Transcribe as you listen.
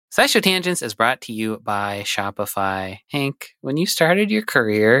SciShow Tangents is brought to you by Shopify. Hank, when you started your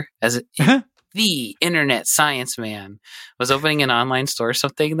career as the internet science man, was opening an online store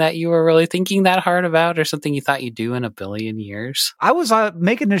something that you were really thinking that hard about, or something you thought you'd do in a billion years? I was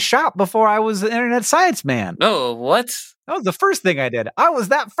making a shop before I was the internet science man. Oh, what? That was the first thing I did. I was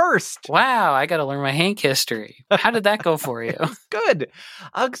that first. Wow, I got to learn my Hank history. How did that go for you? Good.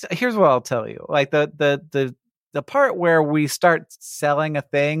 Here's what I'll tell you. Like the part where we start selling a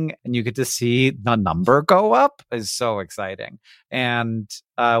thing and you get to see the number go up is so exciting. And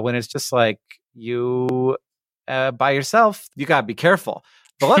when it's just like you by yourself, you got to be careful.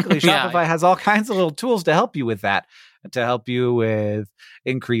 But luckily, Shopify has all kinds of little tools to help you with that, to help you with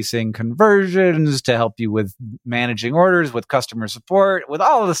increasing conversions, to help you with managing orders, with customer support, with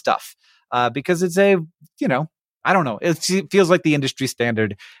all of the stuff. Because it's I don't know. It feels like the industry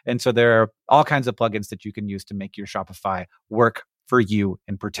standard. And so there are all kinds of plugins that you can use to make your Shopify work for you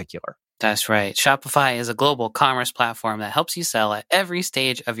in particular. That's right. Shopify is a global commerce platform that helps you sell at every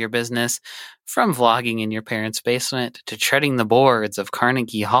stage of your business, from vlogging in your parents' basement to treading the boards of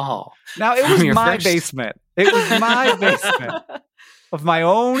Carnegie Hall. Now, it was my basement. It was my basement of my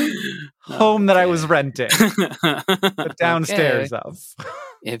own home that I was renting the downstairs of.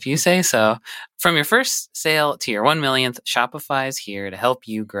 If you say so. From your first sale to your 1 millionth, Shopify is here to help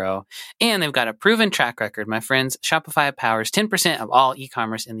you grow. And they've got a proven track record, my friends. Shopify powers 10% of all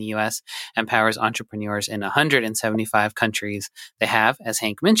e-commerce in the US and powers entrepreneurs in 175 countries. They have, as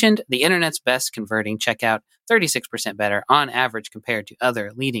Hank mentioned, the internet's best converting checkout, 36% better on average compared to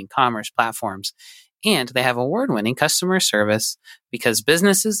other leading commerce platforms. And they have award-winning customer service, because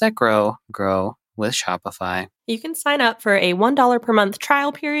businesses that grow with Shopify. You can sign up for a $1 per month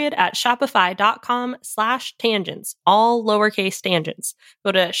trial period at shopify.com/tangents, all lowercase tangents.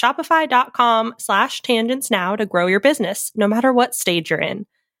 Go to shopify.com/tangents now to grow your business, no matter what stage you're in.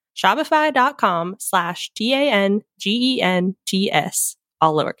 Shopify.com/TANGENTS,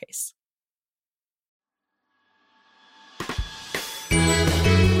 all lowercase.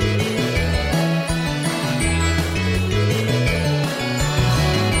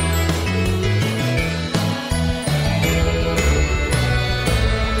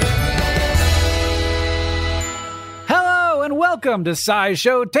 Welcome to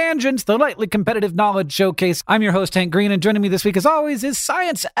SciShow Tangents, the lightly competitive knowledge showcase. I'm your host, Hank Green, and joining me this week, as always, is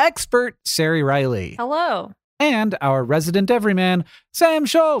science expert Sari Riley. Hello. And our resident everyman, Sam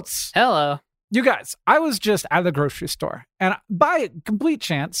Schultz. Hello. You guys, I was just at the grocery store, and by complete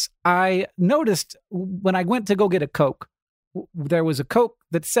chance, I noticed when I went to go get a Coke, there was a Coke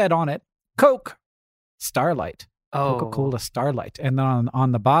that said on it, Coke Starlight. Coca-Cola Starlight, and then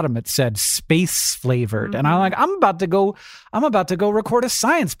on the bottom it said space flavored. And I'm like, I'm about to go record a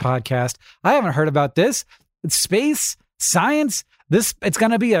science podcast. I haven't heard about this. It's space science. It's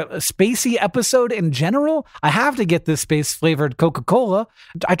going to be a spacey episode in general. I have to get this space flavored Coca-Cola.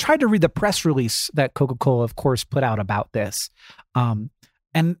 I tried to read the press release that Coca-Cola, of course, put out about this.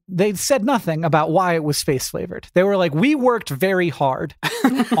 And they said nothing about why it was space flavored. They were like, we worked very hard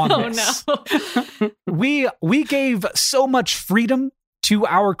on this. No. We gave so much freedom to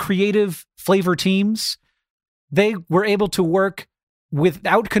our creative flavor teams. They were able to work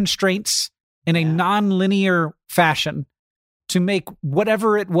without constraints in a non-linear fashion to make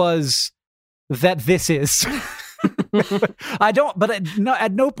whatever it was that this is. But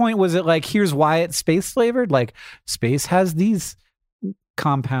at no point was it like, here's why it's space flavored. Like, space has these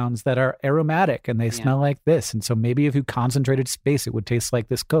compounds that are aromatic and they smell like this, and so maybe if you concentrated space it would taste like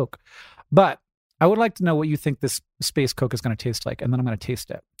this Coke. But I would like to know what you think this space Coke is going to taste like, and then I'm going to taste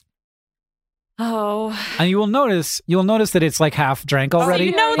it. Oh, and you'll notice that it's like half drank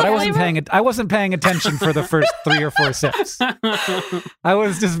already. But I wasn't paying attention for the first 3 or 4 sips. I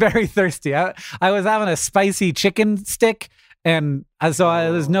was just very thirsty. I was having a spicy chicken stick, and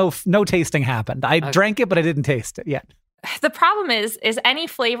so there's no tasting happened. I drank it, but I didn't taste it yet. The problem is any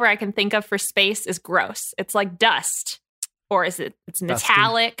flavor I can think of for space is gross. It's like dust, or it's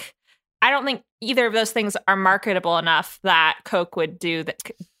metallic. Dusty. I don't think either of those things are marketable enough that Coke would do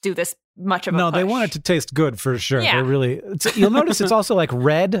this much of a push. They want it to taste good for sure. Yeah. They really. You'll notice it's also like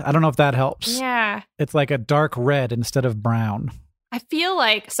red. I don't know if that helps. Yeah. It's like a dark red instead of brown. I feel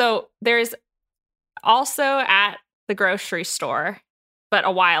like there's also at the grocery store, but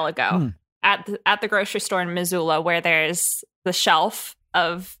a while ago. At the grocery store in Missoula, where there's the shelf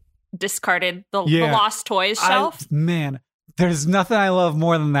of discarded, the lost toys shelf. There's nothing I love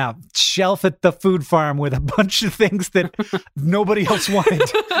more than that shelf at the food farm with a bunch of things that nobody else wanted.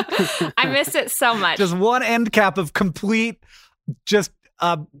 I miss it so much. Just one end cap of complete, just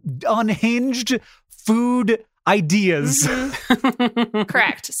unhinged food ideas. Mm-hmm.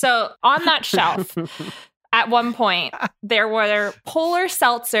 Correct. So on that shelf, at one point, there were Polar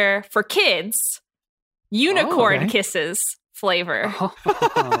Seltzer for kids, Unicorn Kisses flavor.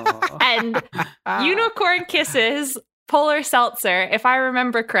 And Unicorn Kisses Polar Seltzer, if I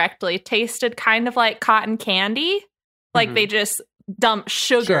remember correctly, tasted kind of like cotton candy. Like they just dump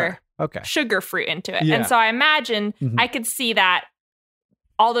sugar fruit into it. Yeah. And so I imagine I could see that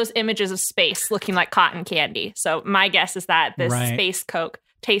all those images of space looking like cotton candy. So my guess is that this space Coke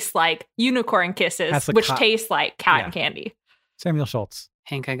tastes like Unicorn Kisses, which tastes like cotton candy. Samuel Schultz.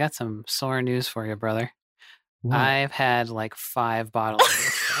 Hank, I got some sore news for you, brother. What? I've had like 5 bottles of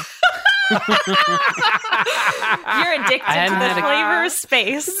this stuff. You're addicted to the flavor of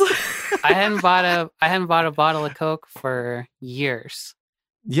space. I hadn't bought a bottle of Coke for years.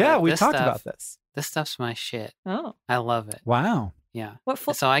 Yeah, we talked about this. This stuff's my shit. Oh, I love it. Wow. Yeah.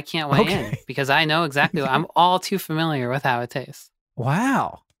 So I can't weigh in because I know exactly. I'm all too familiar with how it tastes.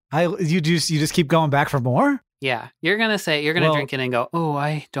 Wow. You just keep going back for more? Yeah. You're gonna drink it and go, oh,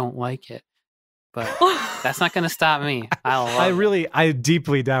 I don't like it. But that's not going to stop me. I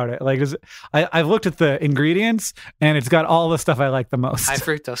deeply doubt it. Like, I've looked at the ingredients, and it's got all the stuff I like the most. High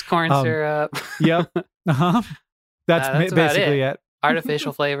fructose corn syrup. Yep. That's basically it.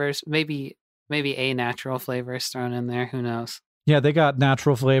 Artificial flavors, maybe a natural flavor is thrown in there. Who knows? Yeah, they got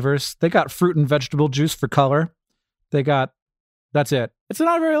natural flavors. They got fruit and vegetable juice for color. That's it. It's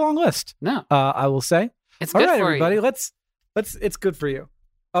not a very long list. No, I will say. It's good for everybody. you. Let's. It's good for you.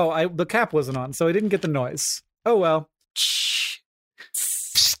 Oh, the cap wasn't on, so I didn't get the noise. Oh, well.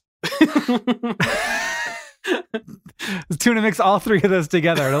 Tuna mix all 3 of those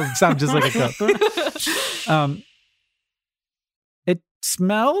together. It'll sound just like a Coke. It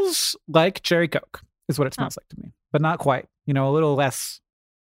smells like cherry Coke is what it smells like to me, but not quite. A little less.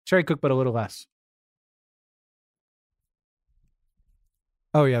 Cherry Coke, but a little less.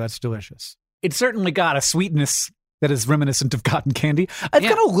 Oh, yeah, that's delicious. It certainly got a sweetness that is reminiscent of cotton candy. It's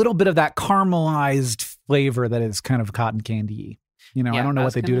got a little bit of that caramelized flavor that is kind of cotton candy. I don't know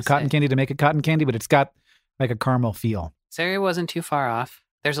what they do to cotton candy to make it cotton candy, but it's got like a caramel feel. Sari wasn't too far off.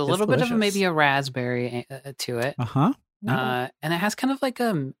 There's a little bit of maybe a raspberry to it. Uh-huh. And it has kind of like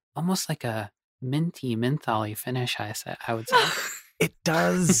almost like a mentholy finish, I would say. It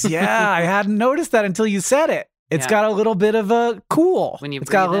does, yeah. I hadn't noticed that until you said it. It's got a little bit of a cool. It's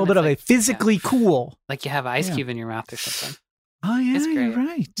got a little bit of a physically cool. Like you have an ice cube in your mouth or something. Oh, yeah, it's great. You're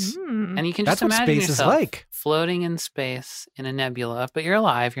right. Mm. And you can just That's imagine what space yourself is like. Floating in space in a nebula, but you're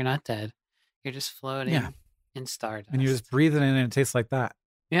alive. You're not dead. You're just floating in stardust. And you're just breathing in and it tastes like that.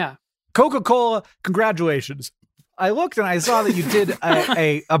 Yeah. Coca-Cola, congratulations. I looked and I saw that you did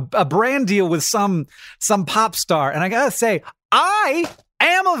a brand deal with some pop star. And I got to say, I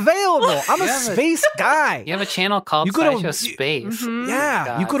am available. I'm a space guy. You have a channel called SciShow Space. Mm-hmm.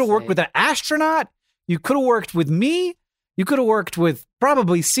 Yeah. You could have worked with an astronaut. You could have worked with me. You could have worked with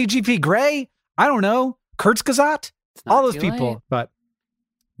probably CGP Grey. I don't know. Kurzgesagt. All those people. Late. But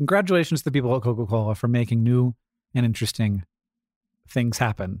congratulations to the people at Coca-Cola for making new and interesting things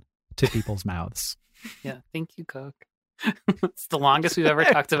happen to people's mouths. Yeah. Thank you, Coke. It's the longest we've ever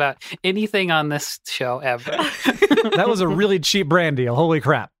talked about anything on this show ever. That was a really cheap brand deal. Holy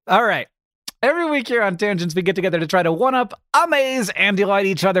crap. All right. Every week here on Tangents, we get together to try to one-up, amaze, and delight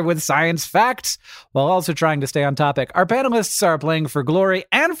each other with science facts, while also trying to stay on topic. Our panelists are playing for glory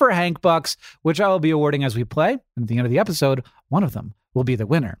and for Hank Bucks, which I will be awarding as we play. And at the end of the episode, one of them will be the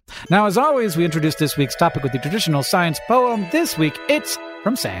winner. Now, as always, we introduce this week's topic with the traditional science poem. This week, it's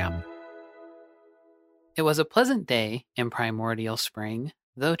from Sam. It was a pleasant day in primordial spring,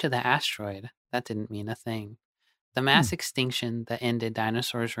 though to the asteroid, that didn't mean a thing. The mass extinction that ended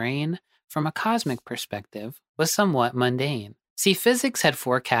dinosaurs' reign, from a cosmic perspective, was somewhat mundane. See, physics had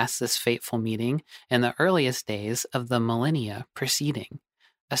forecast this fateful meeting in the earliest days of the millennia preceding.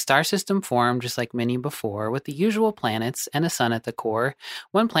 A star system formed just like many before, with the usual planets and a sun at the core.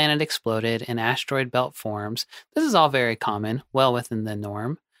 One planet exploded and asteroid belt forms. This is all very common, well within the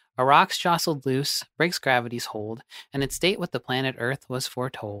norm. A rock's jostled loose, breaks gravity's hold, and its date with the planet Earth was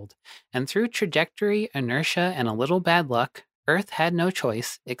foretold. And through trajectory, inertia, and a little bad luck, Earth had no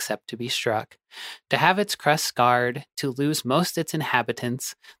choice except to be struck. To have its crust scarred, to lose most its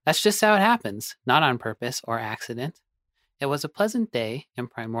inhabitants, that's just how it happens, not on purpose or accident. It was a pleasant day in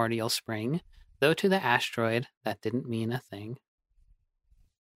primordial spring, though to the asteroid that didn't mean a thing.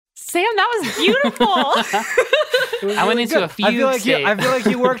 Sam, that was beautiful. I went into a few I feel like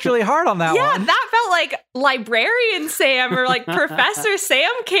you worked really hard on that one. Yeah, that felt like librarian Sam or like Professor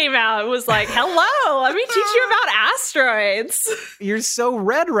Sam came out and was like, hello, let me teach you about asteroids. You're so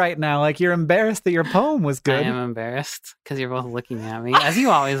red right now. Like you're embarrassed that your poem was good. I am embarrassed because you're both looking at me, as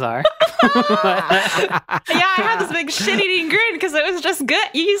you always are. Yeah, I had this big shit-eating grin because it was just good.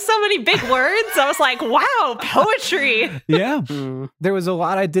 You used so many big words. I was like, wow, poetry. Yeah. There was a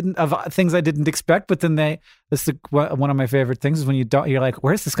lot of things I didn't expect, but then this is one of my favorite things is when you're like,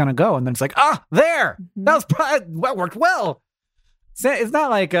 where's this going to go? And then it's like, there. That was that worked well. It's not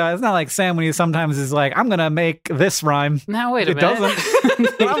like Sam when he sometimes is like, I'm going to make this rhyme. Now, wait a minute.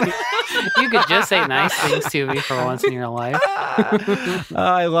 It doesn't. You could just say nice things to me for once in your life.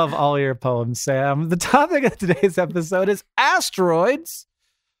 I love all your poems, Sam. The topic of today's episode is asteroids,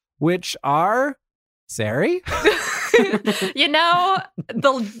 which are, Sari? You know,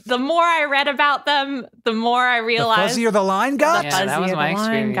 the more I read about them, the more I realized the fuzzier the line got. Yeah, that was my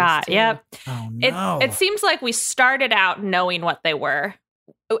experience too. Yep. Oh no! It seems like we started out knowing what they were.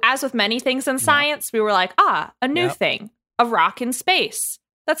 As with many things in science, we were like, a new thing, a rock in space.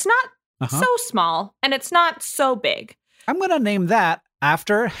 That's not so small, and it's not so big. I'm going to name that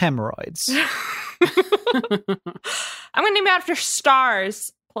after hemorrhoids. I'm going to name it after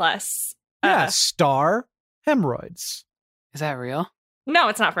stars plus. Star hemorrhoids. Is that real? No,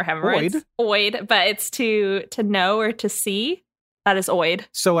 it's not for hemorrhoids. Oid, but it's to know or to see. That is oid.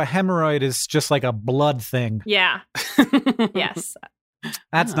 So a hemorrhoid is just like a blood thing. Yeah. Yes.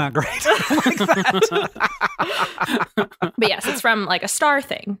 That's not great. I like that. But yes, it's from like a star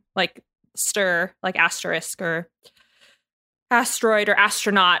thing, like stir, like asterisk or asteroid or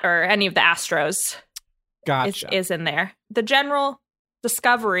astronaut or any of the astros. Gotcha. Is in there. The general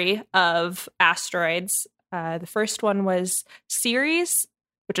discovery of asteroids, the first one was Ceres,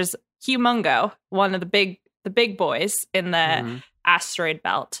 which is humongo, one of the big boys in the asteroid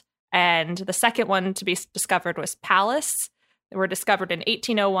belt. And the second one to be discovered was Pallas. They were discovered in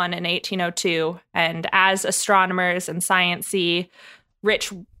 1801 and 1802. And as astronomers and sciencey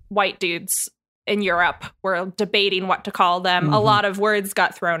rich white dudes in Europe were debating what to call them, a lot of words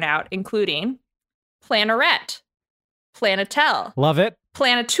got thrown out, including planarette, planetel, love it,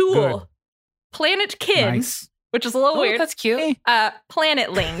 planetool, planetkin, nice. Which is a little weird. That's cute.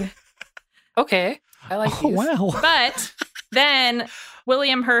 Planetling. Okay, I like these. Wow. But then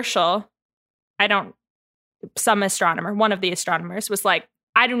William Herschel, some astronomer, one of the astronomers, was like,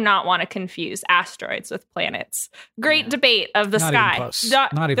 I do not want to confuse asteroids with planets. Great debate of the Not sky. even close.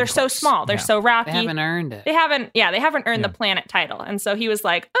 Not even they're so close. small. They're so rocky. They haven't earned it. They haven't earned the planet title. And so he was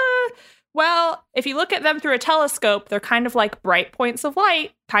like, well, if you look at them through a telescope, they're kind of like bright points of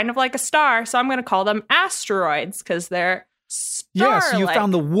light, kind of like a star. So I'm going to call them asteroids because they're star-like. Yes, you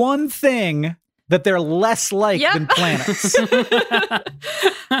found the one thing that they're less like than planets.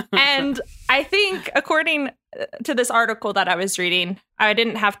 And I think, according to this article that I was reading, I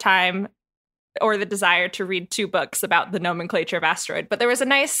didn't have time or the desire to read 2 books about the nomenclature of asteroid, but there was a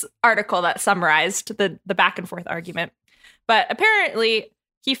nice article that summarized the back and forth argument. But apparently,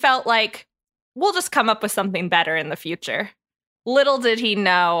 he felt like, we'll just come up with something better in the future. Little did he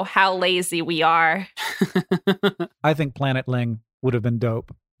know how lazy we are. I think Planetling would have been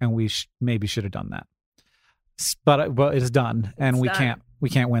dope, and we maybe should have done that. But it's done, and we can't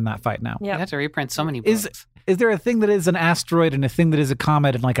win that fight now. You have to reprint so many books. Is there a thing that is an asteroid and a thing that is a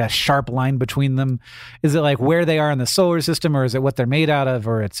comet and like a sharp line between them? Is it like where they are in the solar system, or is it what they're made out of,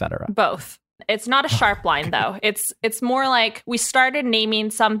 or et cetera? Both. It's not a sharp line, though. It's more like we started naming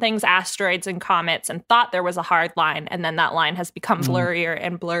some things asteroids and comets and thought there was a hard line, and then that line has become blurrier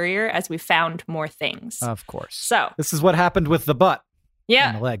and blurrier as we found more things. Of course. So this is what happened with the butt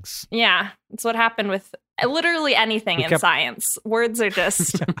and the legs. Yeah, it's what happened with literally anything in science. Words are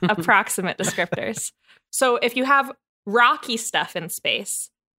just approximate descriptors. So if you have rocky stuff in space,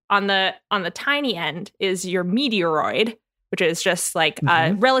 on the tiny end is your meteoroid, which is just like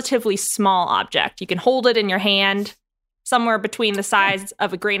a relatively small object. You can hold it in your hand, somewhere between the size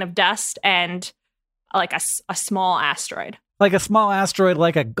of a grain of dust and like a small asteroid. Like a small asteroid,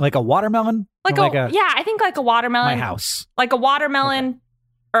 like a watermelon? I think like a watermelon. My house. Like a watermelon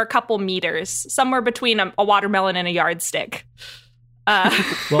or a couple meters, somewhere between a watermelon and a yardstick.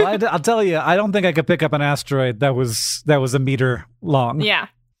 Well, I'll tell you, I don't think I could pick up an asteroid that was a meter long. Yeah.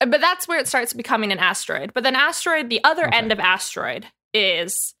 But that's where it starts becoming an asteroid. But then the other end of asteroid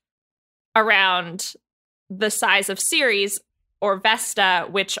is around the size of Ceres or Vesta,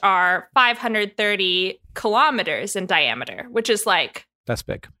 which are 530 kilometers in diameter, which is like... That's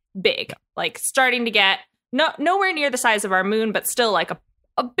big. Big. Like starting to get nowhere near the size of our moon, but still like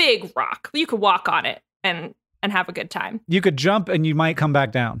a big rock. You could walk on it and have a good time. You could jump and you might come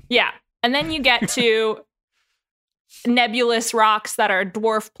back down. Yeah. And then you get to nebulous rocks that are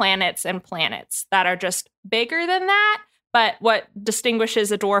dwarf planets and planets that are just bigger than that. But what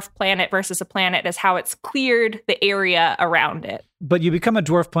distinguishes a dwarf planet versus a planet is how it's cleared the area around it. But you become a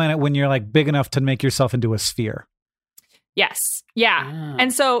dwarf planet when you're like big enough to make yourself into a sphere. Yes. Yeah. Ah.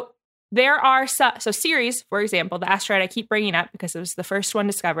 And so there are so Ceres, for example, the asteroid I keep bringing up because it was the first one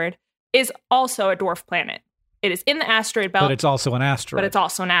discovered, is also a dwarf planet. It is in the asteroid belt. But it's also an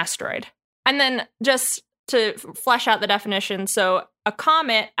asteroid. And then just to flesh out the definition, so a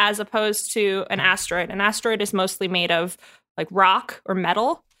comet as opposed to an asteroid is mostly made of like rock or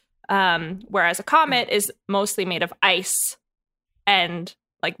metal, whereas a comet is mostly made of ice and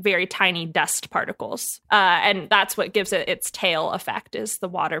like very tiny dust particles. And that's what gives it its tail effect, is the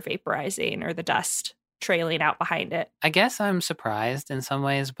water vaporizing or the dust trailing out behind it. I guess I'm surprised in some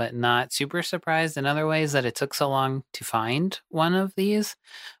ways, but not super surprised in other ways that it took so long to find one of these.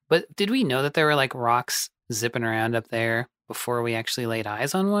 But did we know that there were like rocks zipping around up there before we actually laid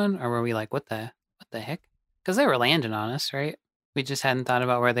eyes on one? Or were we like, what the heck? Because they were landing on us, right? We just hadn't thought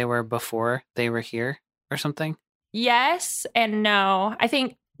about where they were before they were here or something. Yes and no. I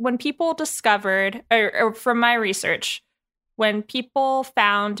think when people discovered, or from my research, when people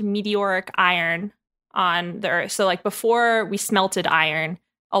found meteoric iron on the Earth, so like before we smelted iron,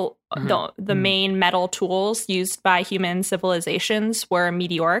 the main metal tools used by human civilizations were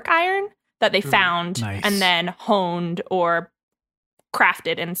meteoric iron that they found and then honed or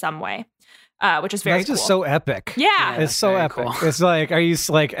crafted in some way, which is very That's cool. just so epic. Yeah. It's so epic. Cool. It's like, are you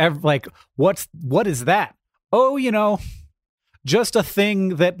like, what is that? Oh, just a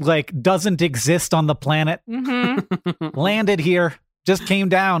thing that like doesn't exist on the planet. Landed here, just came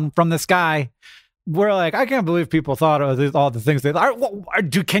down from the sky. We're like, I can't believe people thought of all the things they thought.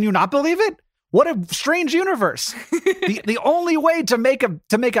 Can you not believe it? What a strange universe. the only way to make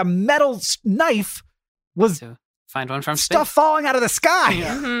a metal knife was to find one from stuff space. falling out of the sky.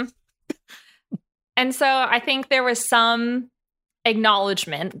 Mm-hmm. And so I think there was some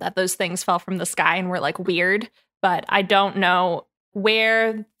acknowledgement that those things fell from the sky and were like weird, but I don't know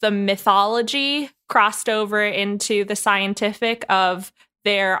where the mythology crossed over into the scientific of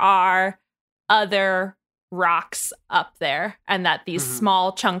there are other rocks up there and that these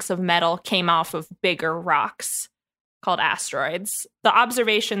small chunks of metal came off of bigger rocks called asteroids. The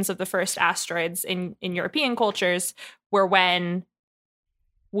observations of the first asteroids in European cultures were when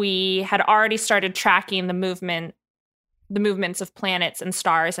we had already started tracking the movements of planets and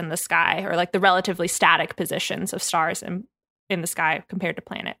stars in the sky, or like the relatively static positions of stars in the sky compared to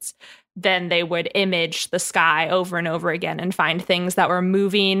planets. Then they would image the sky over and over again and find things that were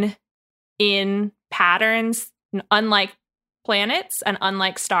moving in patterns unlike planets and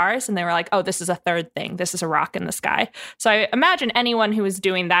unlike stars. And they were like, oh, this is a third thing. This is a rock in the sky. So I imagine anyone who was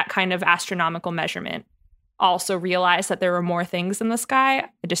doing that kind of astronomical measurement also realized that there were more things in the sky.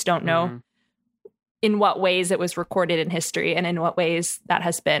 I just don't know in what ways it was recorded in history and in what ways that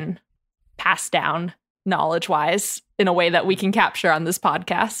has been passed down knowledge-wise in a way that we can capture on this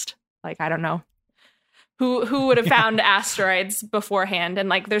podcast. Like, I don't know. Who would have found asteroids beforehand? And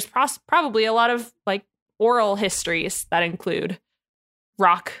like, there's probably a lot of like oral histories that include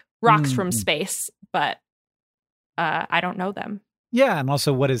rocks from space, but I don't know them. Yeah, and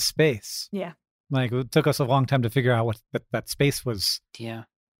also, what is space? Yeah, like it took us a long time to figure out what that space was. Yeah,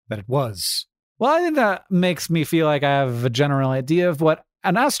 that it was. Well, I think that makes me feel like I have a general idea of what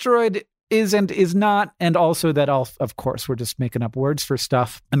an asteroid is and is not, and also that, of course, we're just making up words for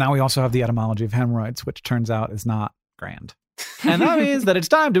stuff. And now we also have the etymology of hemorrhoids, which turns out is not grand. And that means that it's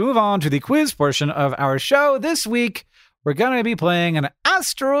time to move on to the quiz portion of our show. This week, we're going to be playing an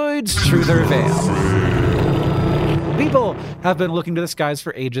Asteroids Truth or Veil. People have been looking to the skies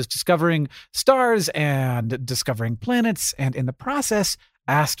for ages, discovering stars and discovering planets, and in the process,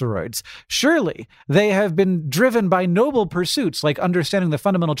 asteroids. Surely they have been driven by noble pursuits like understanding the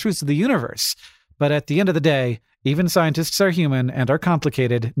fundamental truths of the universe. But at the end of the day, even scientists are human and are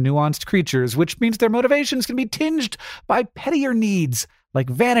complicated, nuanced creatures, which means their motivations can be tinged by pettier needs like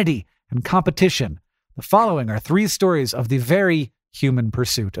vanity and competition. The following are 3 stories of the very human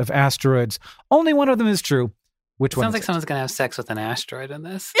pursuit of asteroids. Only one of them is true. Which one? Sounds like someone's going to have sex with an asteroid in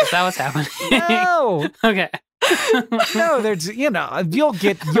this. Is that what's happening? No. Okay. No, there's,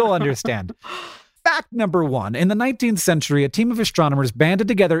 you'll understand. Fact number 1. In the 19th century, a team of astronomers banded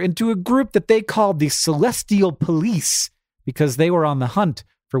together into a group that they called the Celestial Police because they were on the hunt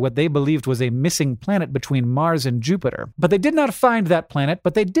for what they believed was a missing planet between Mars and Jupiter. But they did not find that planet,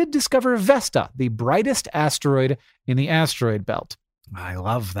 but they did discover Vesta, the brightest asteroid in the asteroid belt. I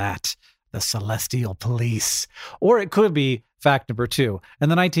love that. the celestial police. Or it could be fact number 2. In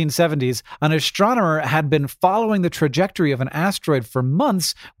the 1970s, an astronomer had been following the trajectory of an asteroid for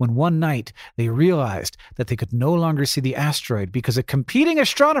months when one night they realized that they could no longer see the asteroid because a competing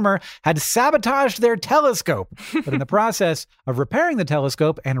astronomer had sabotaged their telescope. But in the process of repairing the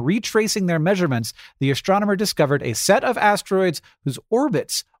telescope and retracing their measurements, the astronomer discovered a set of asteroids whose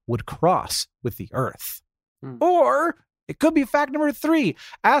orbits would cross with the Earth. Or it could be fact number 3.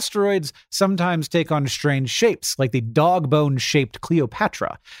 Asteroids sometimes take on strange shapes, like the dog-bone-shaped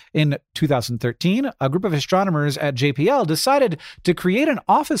Cleopatra. In 2013, a group of astronomers at JPL decided to create an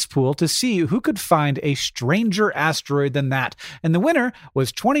office pool to see who could find a stranger asteroid than that. And the winner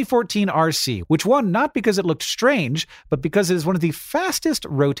was 2014 RC, which won not because it looked strange, but because it is one of the fastest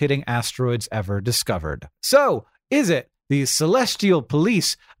rotating asteroids ever discovered. So, is it the celestial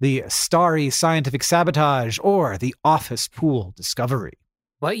police, the starry scientific sabotage, or the office pool discovery?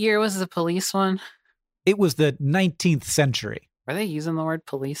 What year was the police one? It was the 19th century. Were they using the word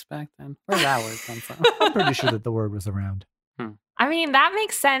police back then? Where did that word come from? I'm pretty sure that the word was around. I mean, that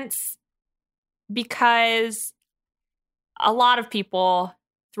makes sense because a lot of people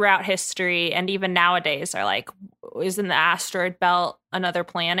throughout history and even nowadays are like, isn't the asteroid belt another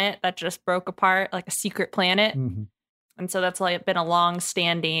planet that just broke apart, like a secret planet? Mm-hmm. And so that's like been a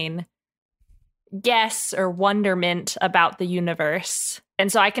long-standing guess or wonderment about the universe.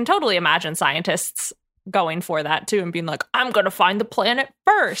 And so I can totally imagine scientists going for that too and being like, I'm going to find the planet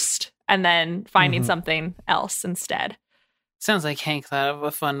first, and then finding something else instead. Sounds like Hank thought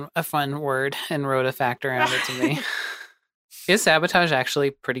of a fun word and wrote a fact around it to me. Is sabotage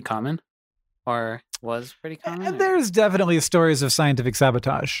actually pretty common? Or was pretty common? And there's definitely stories of scientific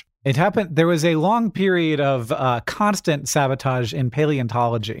sabotage. It happened. There was a long period of constant sabotage in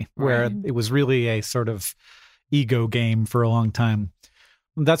paleontology where it was really a sort of ego game for a long time.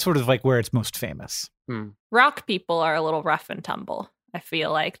 That's sort of like where it's most famous. Rock people are a little rough and tumble. I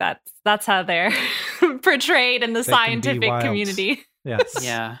feel like that's how they're portrayed in the scientific community. Yes.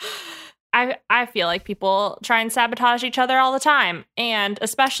 Yeah. I feel like people try and sabotage each other all the time. And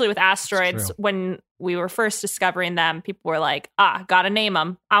especially with asteroids, when we were first discovering them, people were like, gotta name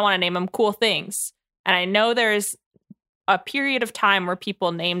them. I want to name them cool things. And I know there's a period of time where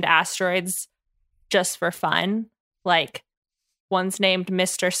people named asteroids just for fun. Like one's named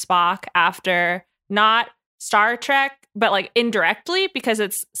Mr. Spock after not Star Trek, but like indirectly because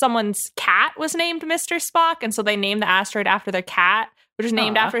it's someone's cat was named Mr. Spock. And so they named the asteroid after their cat, which is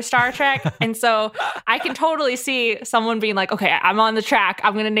named after Star Trek. And so I can totally see someone being like, okay, I'm on the track.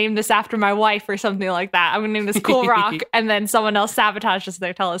 I'm going to name this after my wife or something like that. I'm going to name this cool rock. And then someone else sabotages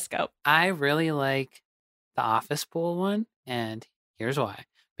their telescope. I really like the office pool one. And here's why.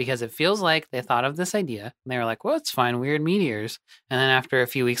 Because it feels like they thought of this idea. And they were like, well, let's find weird meteors. And then after a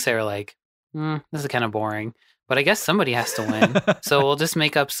few weeks, they were like, this is kind of boring. But I guess somebody has to win. So we'll just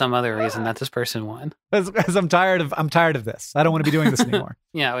make up some other reason that this person won. Because I'm tired of this. I don't want to be doing this anymore.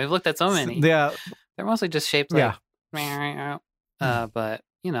 Yeah, we've looked at so many. Yeah. They're mostly just shaped like but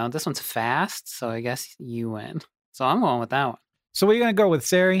this one's fast, so I guess you win. So I'm going with that one. So what are you going to go with,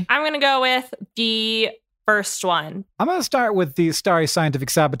 Sari? I'm going to go with the first one. I'm going to start with the starry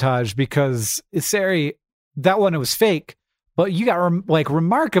scientific sabotage because, Sari, that one, it was fake, but you got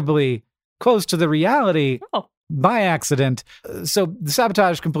remarkably close to the reality. By accident. So the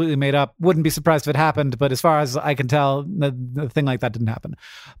sabotage completely made up. Wouldn't be surprised if it happened, but as far as I can tell, the thing like that didn't happen.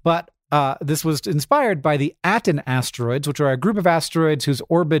 But this was inspired by the Aten asteroids, which are a group of asteroids whose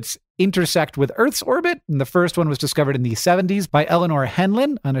orbits intersect with Earth's orbit. And the first one was discovered in the 70s by Eleanor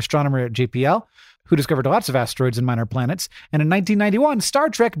Henlin, an astronomer at JPL, who discovered lots of asteroids and minor planets. And in 1991, Star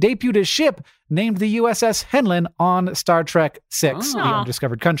Trek debuted a ship named the USS Henlin on Star Trek VI, The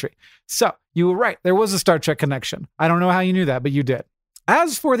Undiscovered Country. So you were right. There was a Star Trek connection. I don't know how you knew that, but you did.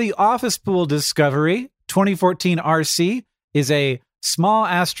 As for the office pool discovery, 2014 RC is a small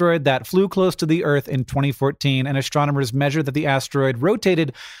asteroid that flew close to the Earth in 2014, and astronomers measured that the asteroid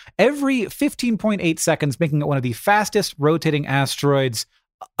rotated every 15.8 seconds, making it one of the fastest rotating asteroids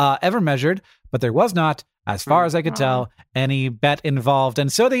ever measured. But there was not, as far as I could tell, any bet involved.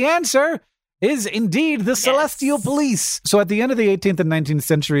 And so the answer is indeed the celestial police. So at the end of the 18th and 19th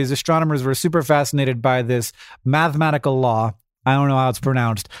centuries, astronomers were super fascinated by this mathematical law. I don't know how it's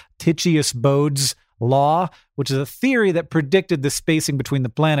pronounced. Titius-Bode's law, which is a theory that predicted the spacing between the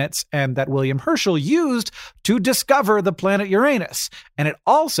planets and that William Herschel used to discover the planet Uranus. And it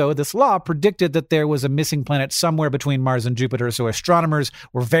also, this law predicted that there was a missing planet somewhere between Mars and Jupiter. So astronomers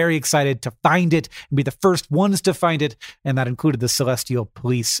were very excited to find it and be the first ones to find it. And that included the Celestial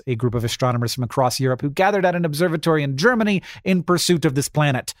Police, a group of astronomers from across Europe who gathered at an observatory in Germany in pursuit of this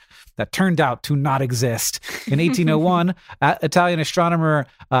planet that turned out to not exist. In 1801, Italian astronomer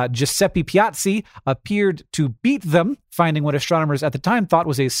Giuseppe Piazzi appeared to beat them, finding what astronomers at the time thought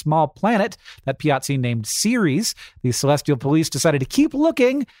was a small planet that Piazzi named Ceres. The Celestial Police decided to keep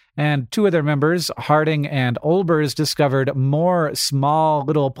looking, and two of their members, Harding and Olbers, discovered more small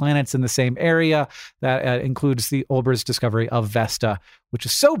little planets in the same area. That includes the Olbers' discovery of Vesta, which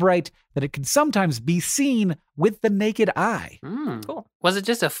is so bright that it can sometimes be seen with the naked eye. Cool. Was it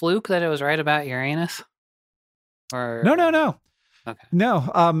just a fluke that it was right about Uranus? Or No. Okay.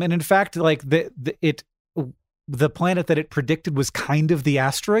 No. And in fact, like the planet that it predicted was kind of the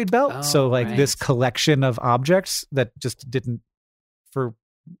asteroid belt. Oh, so like right. this collection of objects that just didn't, for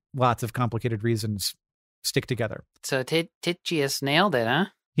lots of complicated reasons, stick together. So Titius nailed it, huh?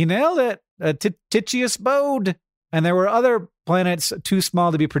 He nailed it. Titius bowed. And there were other planets too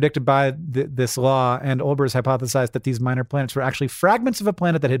small to be predicted by this law, and Olbers hypothesized that these minor planets were actually fragments of a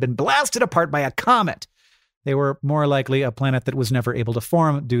planet that had been blasted apart by a comet. They were more likely a planet that was never able to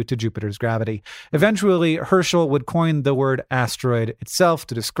form due to Jupiter's gravity. Eventually, Herschel would coin the word asteroid itself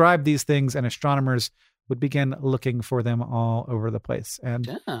to describe these things, and astronomers would begin looking for them all over the place.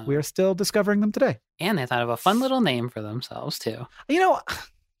 And we are still discovering them today. And they thought of a fun little name for themselves, too. You know,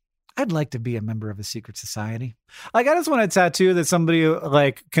 I'd like to be a member of a secret society. Like, I just want a tattoo that somebody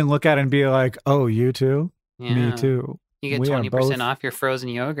like can look at and be like, "Oh, you too? Yeah. Me too." You get 20% off your frozen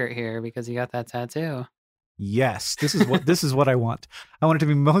yogurt here because you got that tattoo. Yes, this is what I want. I want it to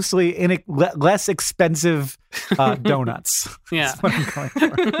be mostly less expensive donuts. Yeah. That's what I'm going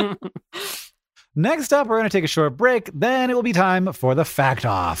for. Next up, we're going to take a short break. Then it will be time for the Fact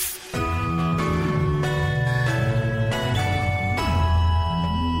Off.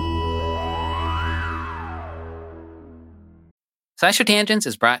 SciShow Tangents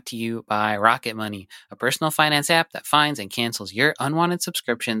is brought to you by Rocket Money, a personal finance app that finds and cancels your unwanted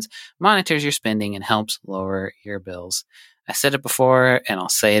subscriptions, monitors your spending, and helps lower your bills. I said it before, and I'll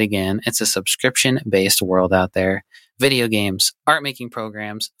say it again. It's a subscription-based world out there. Video games, art-making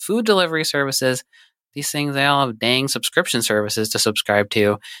programs, food delivery services. These things, they all have dang subscription services to subscribe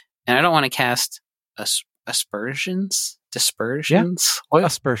to. And I don't want to cast aspersions? Dispersions? Yeah.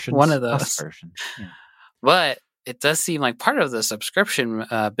 Aspersions. One of those. Aspersions. Yeah. But it does seem like part of the subscription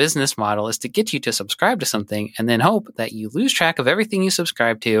business model is to get you to subscribe to something and then hope that you lose track of everything you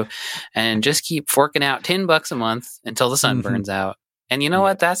subscribe to and just keep forking out $10 a month until the sun burns out. And you know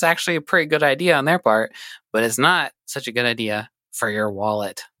what? That's actually a pretty good idea on their part, but it's not such a good idea for your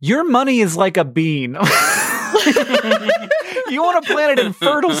wallet. Your money is like a bean. You want to plant it in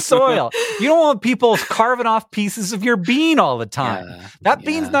fertile soil. You don't want people carving off pieces of your bean all the time. Yeah, that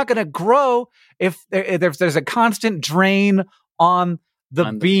bean's not going to grow if there's a constant drain on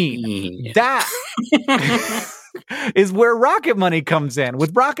the bean. That is where Rocket Money comes in.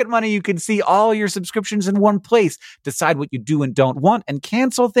 With Rocket Money, you can see all your subscriptions in one place, decide what you do and don't want, and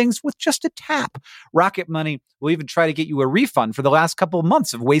cancel things with just a tap. Rocket Money will even try to get you a refund for the last couple of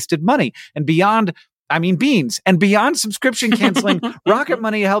months of wasted money. And beans. And beyond subscription canceling, Rocket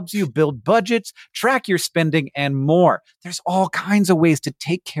Money helps you build budgets, track your spending, and more. There's all kinds of ways to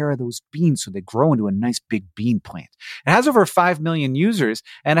take care of those beans so they grow into a nice big bean plant. It has over 5 million users,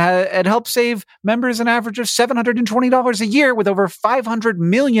 and it helps save members an average of $720 a year with over 500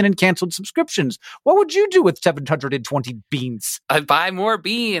 million in canceled subscriptions. What would you do with 720 beans? I'd buy more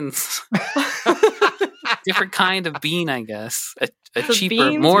beans. Different kind of bean, I guess. A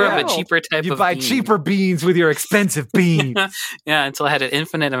cheaper, more of a cheaper type of bean. You buy cheaper beans with your expensive beans. Yeah, until I had an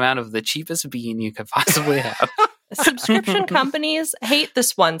infinite amount of the cheapest bean you could possibly have. Subscription companies hate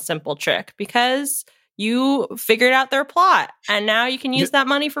this one simple trick because you figured out their plot and now you can use that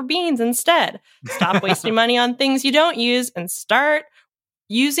money for beans instead. Stop wasting money on things you don't use and start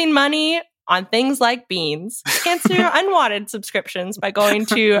using money on things like beans. Cancel your unwanted subscriptions by going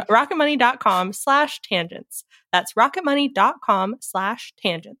to rocketmoney.com/tangents. That's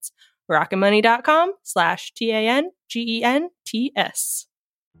rocketmoney.com/tangents. rocketmoney.com/TANGENTS.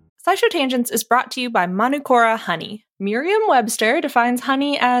 SciShow Tangents is brought to you by Manukora Honey. Merriam-Webster defines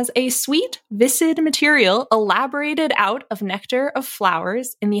honey as a sweet, viscid material elaborated out of nectar of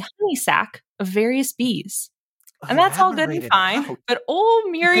flowers in the honey sac of various bees. And that's all good and fine, but old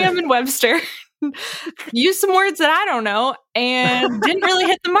Merriam and Webster used some words that I don't know and didn't really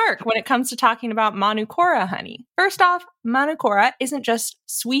hit the mark when it comes to talking about Manukora honey. First off, Manukora isn't just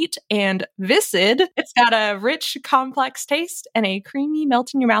sweet and viscid. It's got a rich, complex taste and a creamy,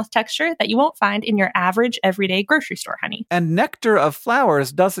 melt-in-your-mouth texture that you won't find in your average, everyday grocery store honey. And nectar of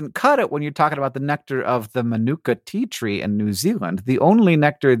flowers doesn't cut it when you're talking about the nectar of the Manuka tea tree in New Zealand, the only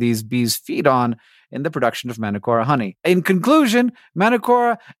nectar these bees feed on in the production of Manukora honey. In conclusion,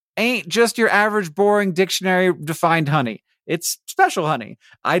 Manukora ain't just your average boring dictionary defined honey. It's special honey.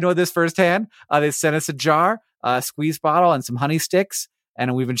 I know this firsthand. They sent us a jar, a squeeze bottle, and some honey sticks,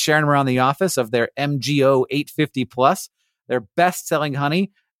 and we've been sharing them around the office of their MGO 850 Plus, their best-selling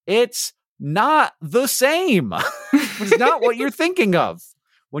honey. It's not the same. It's not what you're thinking of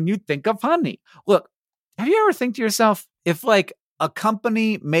when you think of honey. Look, have you ever think to yourself, if like a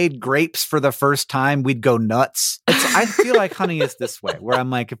company made grapes for the first time, we'd go nuts? I feel like honey is this way, where I'm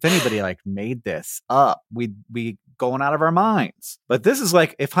like, if anybody like made this up, we'd be going out of our minds. But this is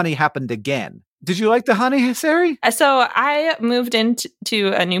like if honey happened again. Did you like the honey, Sari? So I moved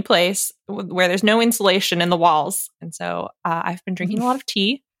into a new place where there's no insulation in the walls. And so I've been drinking a lot of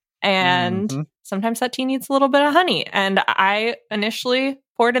tea. And sometimes that tea needs a little bit of honey. And I initially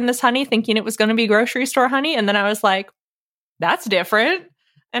poured in this honey thinking it was going to be grocery store honey. And then I was like, that's different.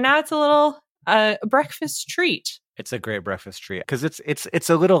 And now it's a little breakfast treat. It's a great breakfast treat because it's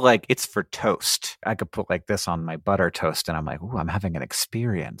a little like it's for toast. I could put like this on my butter toast and I'm like, ooh, I'm having an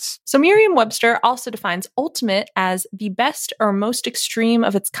experience. So Merriam-Webster also defines ultimate as the best or most extreme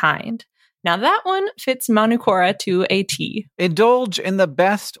of its kind. Now that one fits Manukora to a T. Indulge in the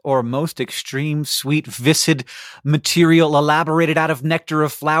best or most extreme sweet viscid material elaborated out of nectar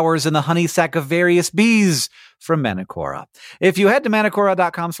of flowers and the honey sac of various bees from Manukora. If you head to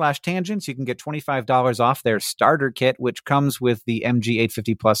manukora.com/tangents, you can get $25 off their starter kit, which comes with the MG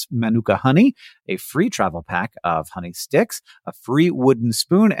 850 Plus Manuka honey, a free travel pack of honey sticks, a free wooden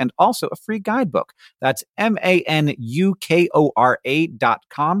spoon, and also a free guidebook. That's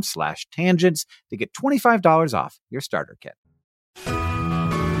manukora.com/tangents to get $25 off your starter kit.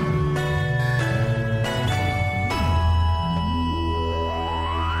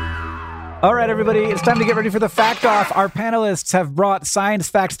 All right, everybody, it's time to get ready for the fact off. Our panelists have brought science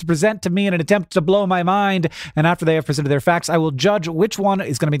facts to present to me in an attempt to blow my mind. And after they have presented their facts, I will judge which one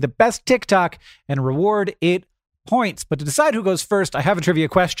is going to be the best TikTok and reward it points. But to decide who goes first, I have a trivia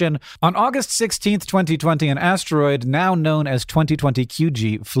question. On August 16th, 2020, an asteroid now known as 2020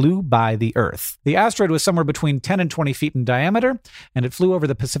 QG flew by the Earth. The asteroid was somewhere between 10 and 20 feet in diameter, and it flew over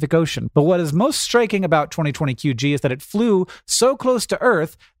the Pacific Ocean. But what is most striking about 2020 QG is that it flew so close to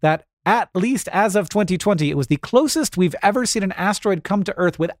Earth that at least as of 2020, it was the closest we've ever seen an asteroid come to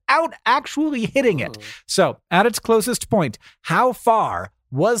Earth without actually hitting it. So, at its closest point, how far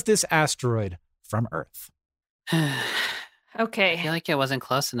was this asteroid from Earth? Okay. I feel like it wasn't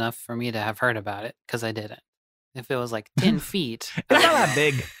close enough for me to have heard about it because I didn't. If it was like 10 feet. It's not that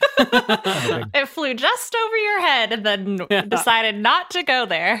big. It flew just over your head and then decided not to go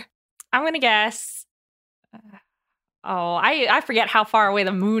there. I'm going to guess. I forget how far away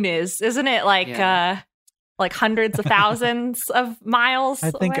the moon is. Isn't it like hundreds of thousands of miles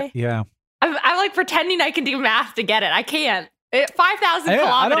I think, away? yeah. I'm like pretending I can do math to get it. I can't. 5,000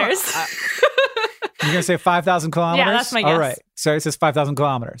 kilometers. You're going to say 5,000 kilometers? Yeah, that's my guess. All right. So it says 5,000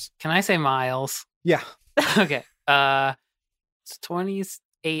 kilometers. Can I say miles? Yeah. Okay. It's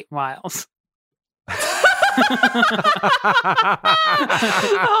 28 miles.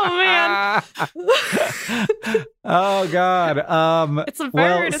 Oh man. Oh god. It's a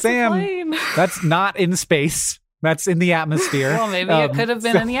bird. It's Sam, a plane. That's not in space. That's in the atmosphere. Well, maybe it could have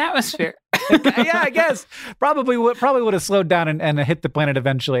been in the atmosphere. Yeah, I guess probably would have slowed down and hit the planet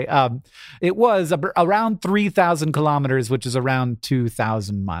eventually. It was around 3,000 kilometers, which is around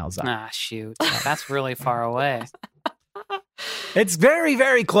 2,000 miles up. Ah, shoot, that's really far away. It's very,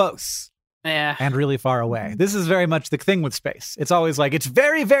 very close. Yeah. And really far away. This is very much the thing with space. It's always like it's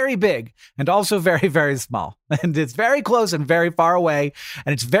very, very big and also very, very small. And it's very close and very far away.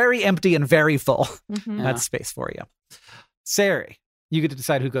 And it's very empty and very full. Mm-hmm. That's space for you. Sari, you get to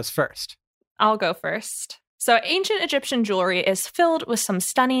decide who goes first. I'll go first. So ancient Egyptian jewelry is filled with some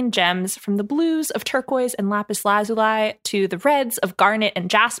stunning gems, from the blues of turquoise and lapis lazuli to the reds of garnet and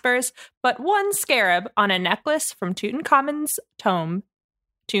jaspers. But one scarab on a necklace from Tutankhamun's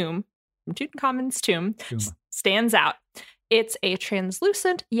tomb stands out. It's a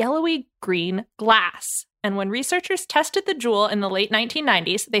translucent yellowy green glass. And when researchers tested the jewel in the late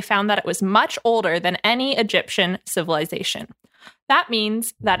 1990s, they found that it was much older than any Egyptian civilization. That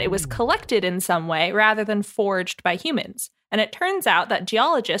means that it was collected in some way rather than forged by humans. And it turns out that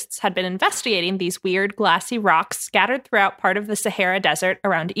geologists had been investigating these weird glassy rocks scattered throughout part of the Sahara Desert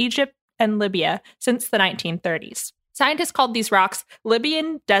around Egypt and Libya since the 1930s. Scientists called these rocks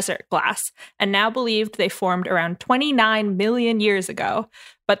Libyan desert glass and now believed they formed around 29 million years ago.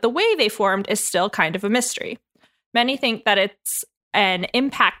 But the way they formed is still kind of a mystery. Many think that it's an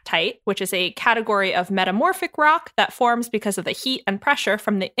impactite, which is a category of metamorphic rock that forms because of the heat and pressure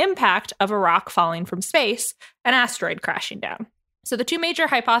from the impact of a rock falling from space, an asteroid crashing down. So the two major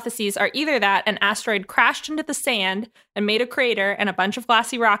hypotheses are either that an asteroid crashed into the sand and made a crater and a bunch of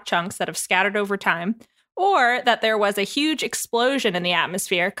glassy rock chunks that have scattered over time, or that there was a huge explosion in the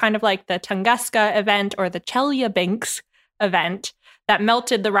atmosphere, kind of like the Tunguska event or the Chelyabinsk event, that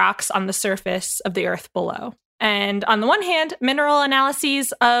melted the rocks on the surface of the Earth below. And on the one hand, mineral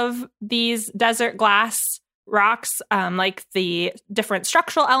analyses of these desert glass rocks, like the different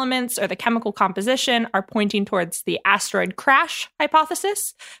structural elements or the chemical composition, are pointing towards the asteroid crash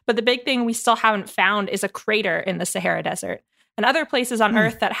hypothesis. But the big thing we still haven't found is a crater in the Sahara Desert. And other places on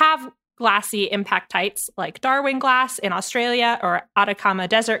Earth that have glassy impactites, like Darwin glass in Australia or Atacama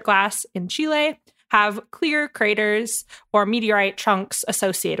Desert glass in Chile, have clear craters or meteorite chunks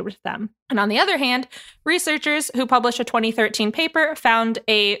associated with them. And on the other hand, researchers who published a 2013 paper found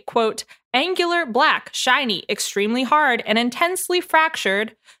a, quote, angular, black, shiny, extremely hard, and intensely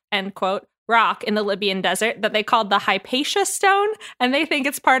fractured, end quote, rock in the Libyan desert that they called the Hypatia stone, and they think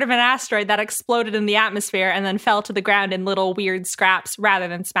it's part of an asteroid that exploded in the atmosphere and then fell to the ground in little weird scraps rather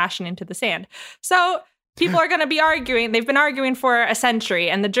than smashing into the sand. So people are going to be arguing. They've been arguing for a century,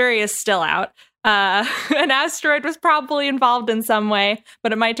 and the jury is still out. An asteroid was probably involved in some way,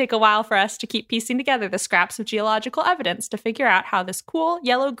 but it might take a while for us to keep piecing together the scraps of geological evidence to figure out how this cool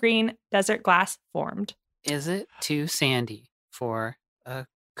yellow-green desert glass formed. Is it too sandy for a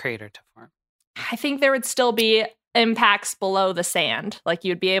crater to form? I think there would still be impacts below the sand, like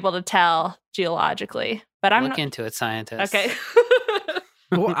you'd be able to tell geologically. But I'm Look into it, scientists. Okay.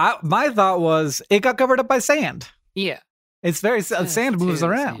 Well, my thought was it got covered up by sand. Yeah. It's very sand moves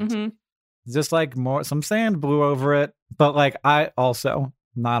around. Mm-hmm. Just like some sand blew over it. But like I also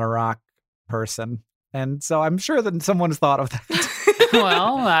not a rock person. And so I'm sure that someone's thought of that.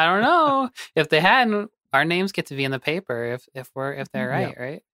 Well, I don't know. If they hadn't, our names get to be in the paper if they're right,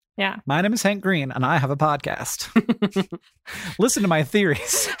 right? Yeah. My name is Hank Green and I have a podcast. Listen to my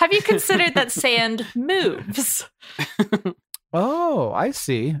theories. Have you considered that sand moves? Oh, I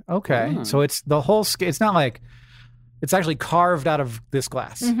see. Okay. So it's the whole it's not like it's actually carved out of this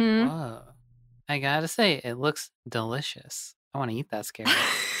glass. Mm-hmm. Whoa. I gotta say, it looks delicious. I want to eat that scary.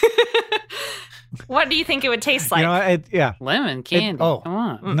 What do you think it would taste like? You know, yeah. Lemon candy. Come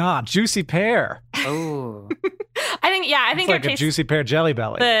on. Nah, juicy pear. Oh. I think It's like a juicy pear Jelly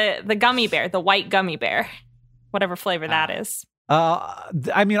Belly. The gummy bear, the white gummy bear, whatever flavor that is.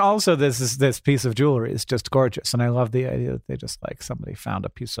 I mean, also this piece of jewelry is just gorgeous, and I love the idea that they just like somebody found a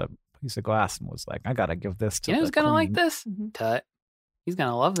piece of glass and was like, I gotta give this to. You know who's gonna like queen. this? Tut. He's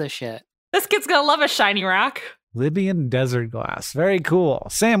gonna love this shit. This kid's gonna love a shiny rock. Libyan desert glass, very cool.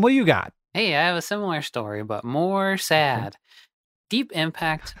 Sam, what do you got? Hey, I have a similar story, but more sad. Deep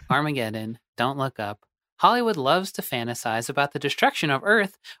Impact, Armageddon, Don't Look Up. Hollywood loves to fantasize about the destruction of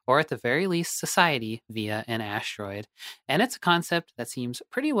Earth, or at the very least society, via an asteroid. And it's a concept that seems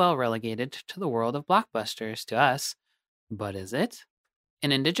pretty well relegated to the world of blockbusters to us. But is it?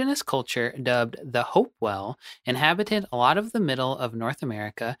 An indigenous culture dubbed the Hopewell inhabited a lot of the middle of North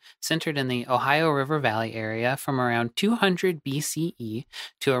America, centered in the Ohio River Valley area from around 200 BCE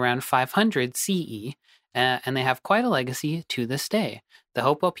to around 500 CE, and they have quite a legacy to this day. The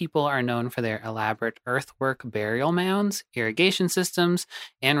Hopewell people are known for their elaborate earthwork burial mounds, irrigation systems,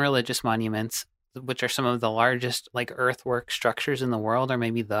 and religious monuments, which are some of the largest earthwork structures in the world, or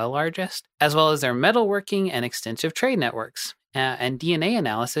maybe the largest, as well as their metalworking and extensive trade networks. And DNA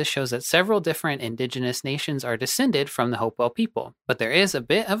analysis shows that several different indigenous nations are descended from the Hopewell people. But there is a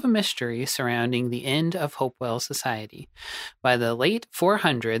bit of a mystery surrounding the end of Hopewell society. By the late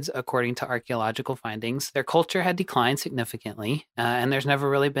 400s, according to archaeological findings, their culture had declined significantly, and there's never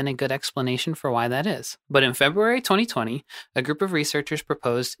really been a good explanation for why that is. But in February 2020, a group of researchers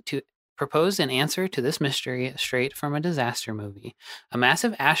proposed an answer to this mystery straight from a disaster movie. A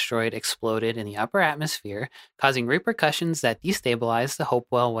massive asteroid exploded in the upper atmosphere, causing repercussions that destabilized the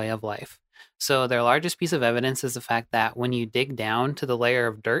Hopewell way of life. So their largest piece of evidence is the fact that when you dig down to the layer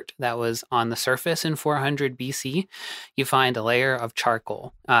of dirt that was on the surface in 400 BC, you find a layer of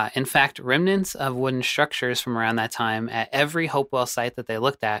charcoal. In fact, remnants of wooden structures from around that time at every Hopewell site that they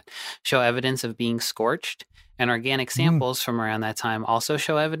looked at show evidence of being scorched. And organic samples from around that time also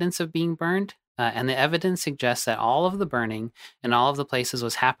show evidence of being burned. And the evidence suggests that all of the burning in all of the places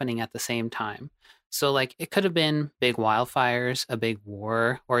was happening at the same time. So, like, it could have been big wildfires, a big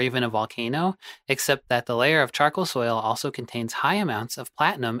war, or even a volcano, except that the layer of charcoal soil also contains high amounts of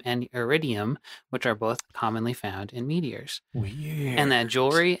platinum and iridium, which are both commonly found in meteors. Weird. And that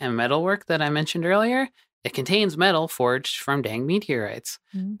jewelry and metalwork that I mentioned earlier, it contains metal forged from dang meteorites.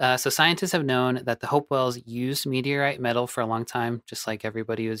 So scientists have known that the Hopewells used meteorite metal for a long time, just like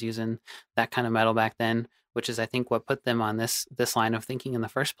everybody was using that kind of metal back then, which is, I think, what put them on this line of thinking in the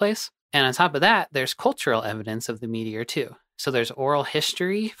first place. And on top of that, there's cultural evidence of the meteor, too. So there's oral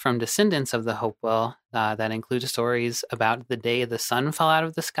history from descendants of the Hopewell that includes stories about the day the sun fell out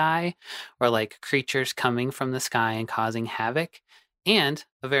of the sky, or like creatures coming from the sky and causing havoc. And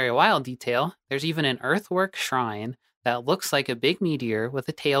a very wild detail, there's even an earthwork shrine that looks like a big meteor with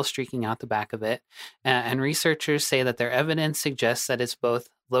a tail streaking out the back of it. And researchers say that their evidence suggests that it's both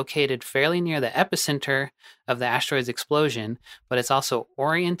located fairly near the epicenter of the asteroid's explosion, but it's also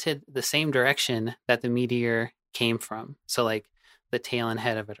oriented the same direction that the meteor came from. So, like, the tail and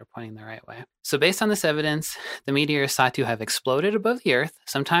head of it are pointing the right way. So based on this evidence, the meteor is thought to have exploded above the Earth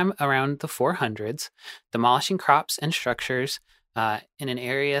sometime around the 400s, demolishing crops and structures in an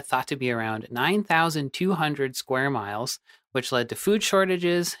area thought to be around 9,200 square miles, which led to food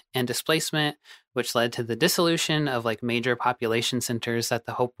shortages and displacement, which led to the dissolution of like major population centers that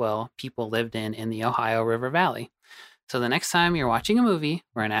the Hopewell people lived in the Ohio River Valley. So the next time you're watching a movie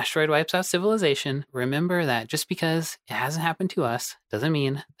where an asteroid wipes out civilization, remember that just because it hasn't happened to us doesn't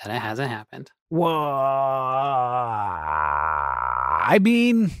mean that it hasn't happened. Well, I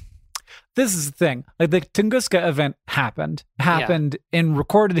mean, this is the thing. Like, the Tunguska event happened in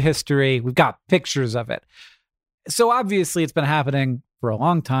recorded history. We've got pictures of it. So obviously it's been happening for a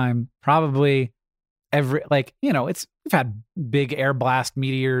long time. Probably we've had big air blast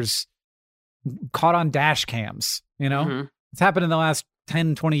meteors caught on dash cams, It's happened in the last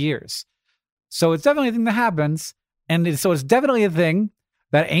 10, 20 years. So it's definitely a thing that happens. And it's definitely a thing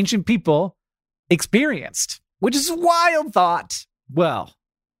that ancient people experienced, which is a wild thought. Well,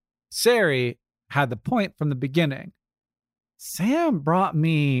 Sari had the point from the beginning. Sam brought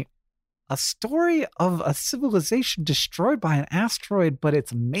me a story of a civilization destroyed by an asteroid, but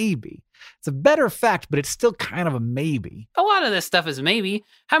it's maybe. It's a better fact, but it's still kind of a maybe. A lot of this stuff is maybe.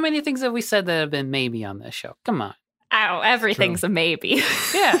 How many things have we said that have been maybe on this show? Come on. Oh, everything's a maybe.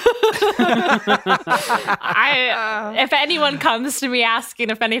 Yeah. If anyone comes to me asking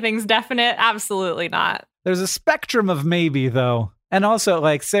if anything's definite, absolutely not. There's a spectrum of maybe, though. And also,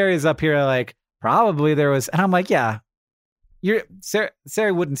 like, Sari's up here, like, probably there was, and I'm like, yeah.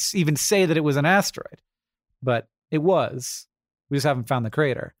 Sari wouldn't even say that it was an asteroid, but it was. We just haven't found the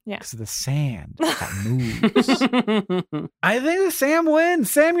crater. Yeah. Because of the sand that moves. I think Sam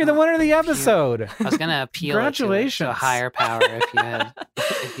wins. Sam, you're the winner of the episode. I was going to appeal to a higher power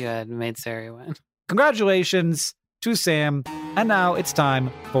if you had made Sari win. Congratulations to Sam. And now it's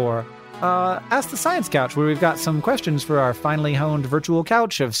time for Ask the Science Couch, where we've got some questions for our finely honed virtual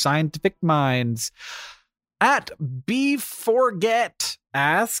couch of scientific minds. At BeForget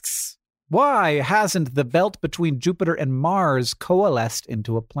asks, why hasn't the belt between Jupiter and Mars coalesced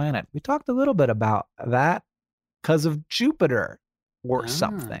into a planet? We talked a little bit about that because of Jupiter or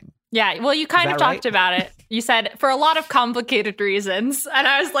something. Yeah, well, you kind of talked about it. You said for a lot of complicated reasons, and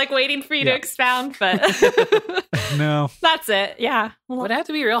I was like waiting for you to expound, but no, that's it. Yeah, would it have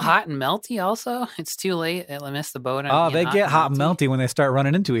to be real hot and melty? Also, it's too late. It'll miss the boat. They get hot and melty when they start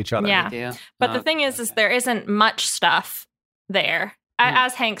running into each other. Yeah, but the thing is there isn't much stuff there.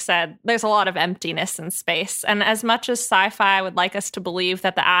 As Hank said, there's a lot of emptiness in space. And as much as sci-fi would like us to believe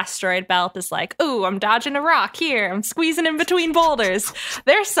that the asteroid belt is like, ooh, I'm dodging a rock here, I'm squeezing in between boulders,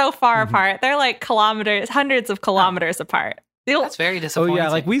 they're so far apart. They're like kilometers, hundreds of kilometers apart. That's very disappointing. Oh, yeah,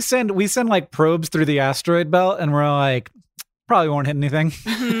 like we send like probes through the asteroid belt, and we're like, probably won't hit anything.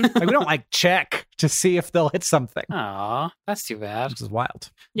 Like, we don't like check to see if they'll hit something. Aw, that's too bad. Which is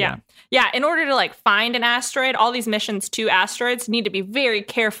wild. Yeah. In order to like find an asteroid, all these missions to asteroids need to be very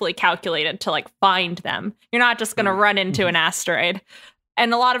carefully calculated to like find them. You're not just going to run into an asteroid.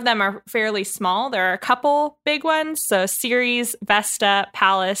 And a lot of them are fairly small. There are a couple big ones. So Ceres, Vesta,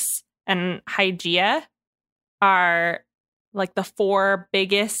 Pallas, and Hygeia are like the 4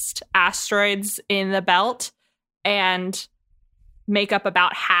 biggest asteroids in the belt and make up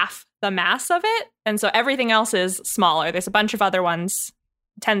about half the mass of it. And so everything else is smaller. There's a bunch of other ones,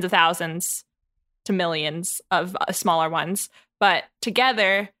 tens of thousands to millions of smaller ones. But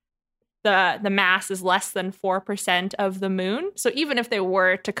together, the mass is less than 4% of the moon. So even if they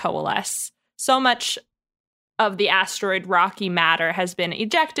were to coalesce, so much of the asteroid rocky matter has been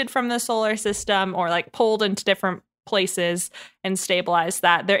ejected from the solar system or like pulled into different places and stabilized,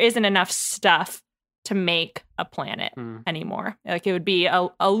 that there isn't enough stuff to make a planet anymore. Like it would be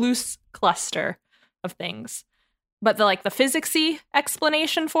a loose cluster of things. But the physicsy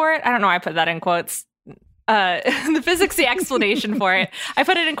explanation for it, I don't know why I put that in quotes. The physicsy explanation for it, I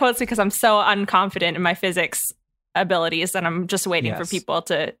put it in quotes because I'm so unconfident in my physics abilities and I'm just waiting for people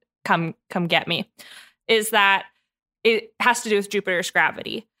to come get me, is that it has to do with Jupiter's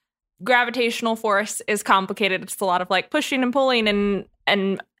gravity. Gravitational force is complicated. It's a lot of like pushing and pulling,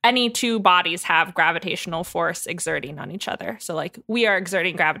 and any two bodies have gravitational force exerting on each other. So like we are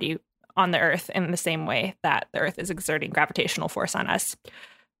exerting gravity on the Earth in the same way that the Earth is exerting gravitational force on us.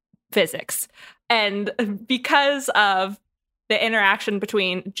 Physics. And because of the interaction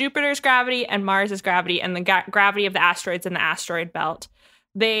between Jupiter's gravity and Mars's gravity and the gravity of the asteroids in the asteroid belt,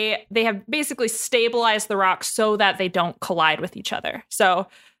 they have basically stabilized the rocks so that they don't collide with each other. So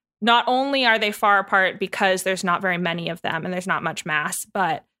not only are they far apart because there's not very many of them and there's not much mass,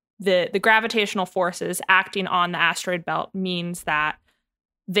 but the gravitational forces acting on the asteroid belt means that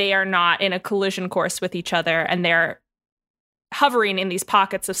they are not in a collision course with each other, and they're hovering in these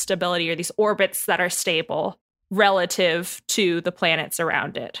pockets of stability or these orbits that are stable relative to the planets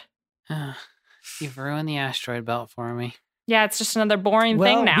around it. You've ruined the asteroid belt for me. Yeah, it's just another boring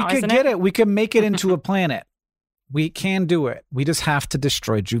thing now, we could isn't get it? it. We can make it into a planet. We can do it. We just have to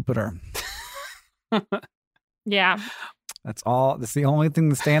destroy Jupiter. Yeah. That's all. That's the only thing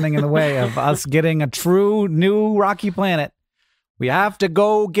that's standing in the way of us getting a true new rocky planet. We have to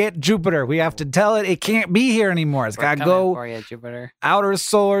go get Jupiter. We have to tell it can't be here anymore. It's got to go for you, Jupiter. Outer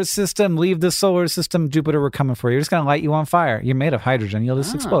solar system, leave the solar system. Jupiter, we're coming for you. We're just going to light you on fire. You're made of hydrogen. You'll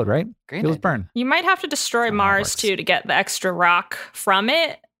just explode, right? Great. You'll just burn. You might have to destroy Mars too to get the extra rock from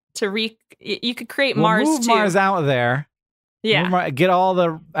it. You could create Mars move too. Mars out there. Yeah. Get all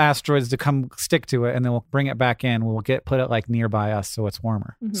the asteroids to come stick to it, and then we'll bring it back in. We'll put it like nearby us so it's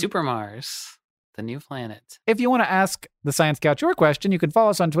warmer. Mm-hmm. Super Mars, the new planet. If you want to ask the Science Scout your question, you can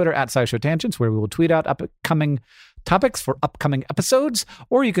follow us on Twitter at SciShow Tangents, where we will tweet out upcoming topics for upcoming episodes,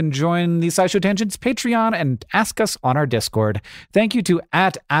 or you can join the SciShow Tangents Patreon and ask us on our Discord. Thank you to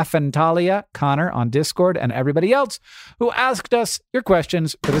 @Afentalia Connor on Discord and everybody else who asked us your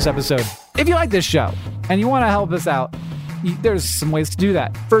questions for this episode. If you like this show and you want to help us out, there's some ways to do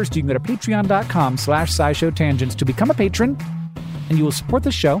that. First, you can go to patreon.com/SciShow Tangents to become a patron, and you will support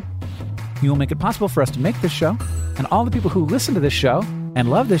the show. You will make it possible for us to make this show, and all the people who listen to this show and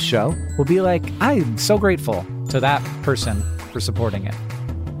love this show will be like, I'm so grateful to that person for supporting it.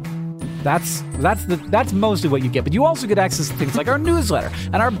 That's mostly what you get, but you also get access to things like our newsletter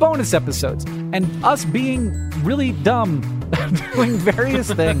and our bonus episodes and us being really dumb doing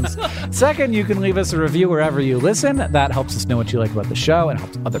various things. Second, you can leave us a review wherever you listen. That helps us know what you like about the show and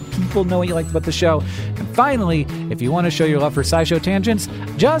helps other people know what you like about the show. And finally, if you want to show your love for SciShow Tangents,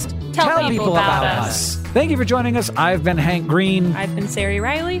 just tell people about us. Thank you for joining us. I've been Hank Green. I've been Sari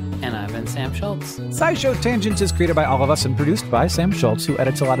Riley. And I've been Sam Schultz. SciShow Tangents is created by all of us and produced by Sam Schultz, who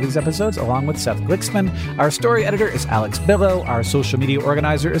edits a lot of these episodes along with Seth Glicksman. Our story editor is Alex Billow. Our social media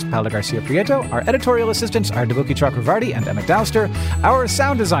organizer is Paula Garcia Prieto. Our editorial assistants are Devoki Chakravarti and Emma Dowster. Our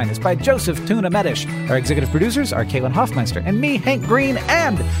sound design is by Joseph Tuna Medish. Our executive producers are Caitlin Hoffmeister and me, Hank Green.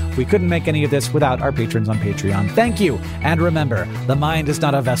 And we couldn't make any of this without our patrons on Patreon. Thank you. And remember, the mind is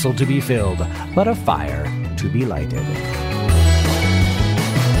not a vessel to be filled, but a fire to be lighted.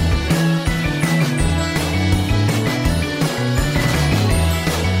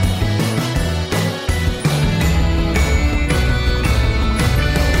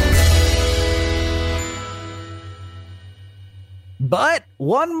 But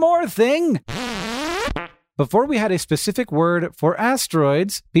one more thing. Before we had a specific word for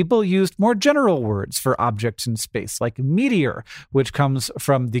asteroids, people used more general words for objects in space, like meteor, which comes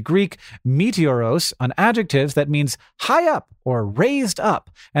from the Greek meteoros, an adjective that means high up or raised up.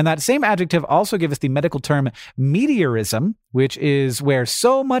 And that same adjective also gives us the medical term meteorism, which is where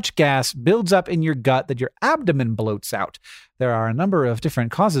so much gas builds up in your gut that your abdomen bloats out. There are a number of different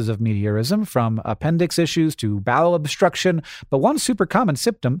causes of meteorism, from appendix issues to bowel obstruction, but one super common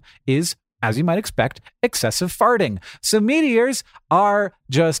symptom is, as you might expect, excessive farting. So meteors are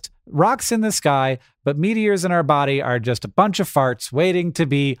just rocks in the sky, but meteors in our body are just a bunch of farts waiting to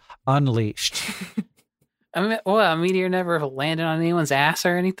be unleashed. I mean, well, a meteor never landed on anyone's ass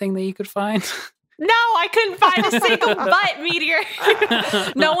or anything that you could find. No, I couldn't find a single butt meteor.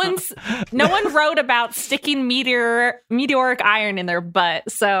 No one wrote about sticking meteoric iron in their butt,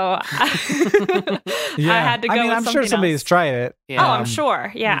 so I had to go. I mean, with I'm sure somebody's else. tried it. Yeah. Oh, I'm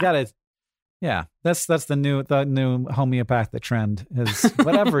sure. Yeah. You gotta Yeah, that's the new homeopathic trend is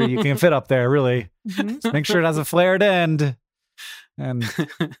whatever you can fit up there. Really, just make sure it has a flared end, and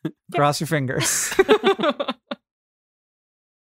cross your fingers.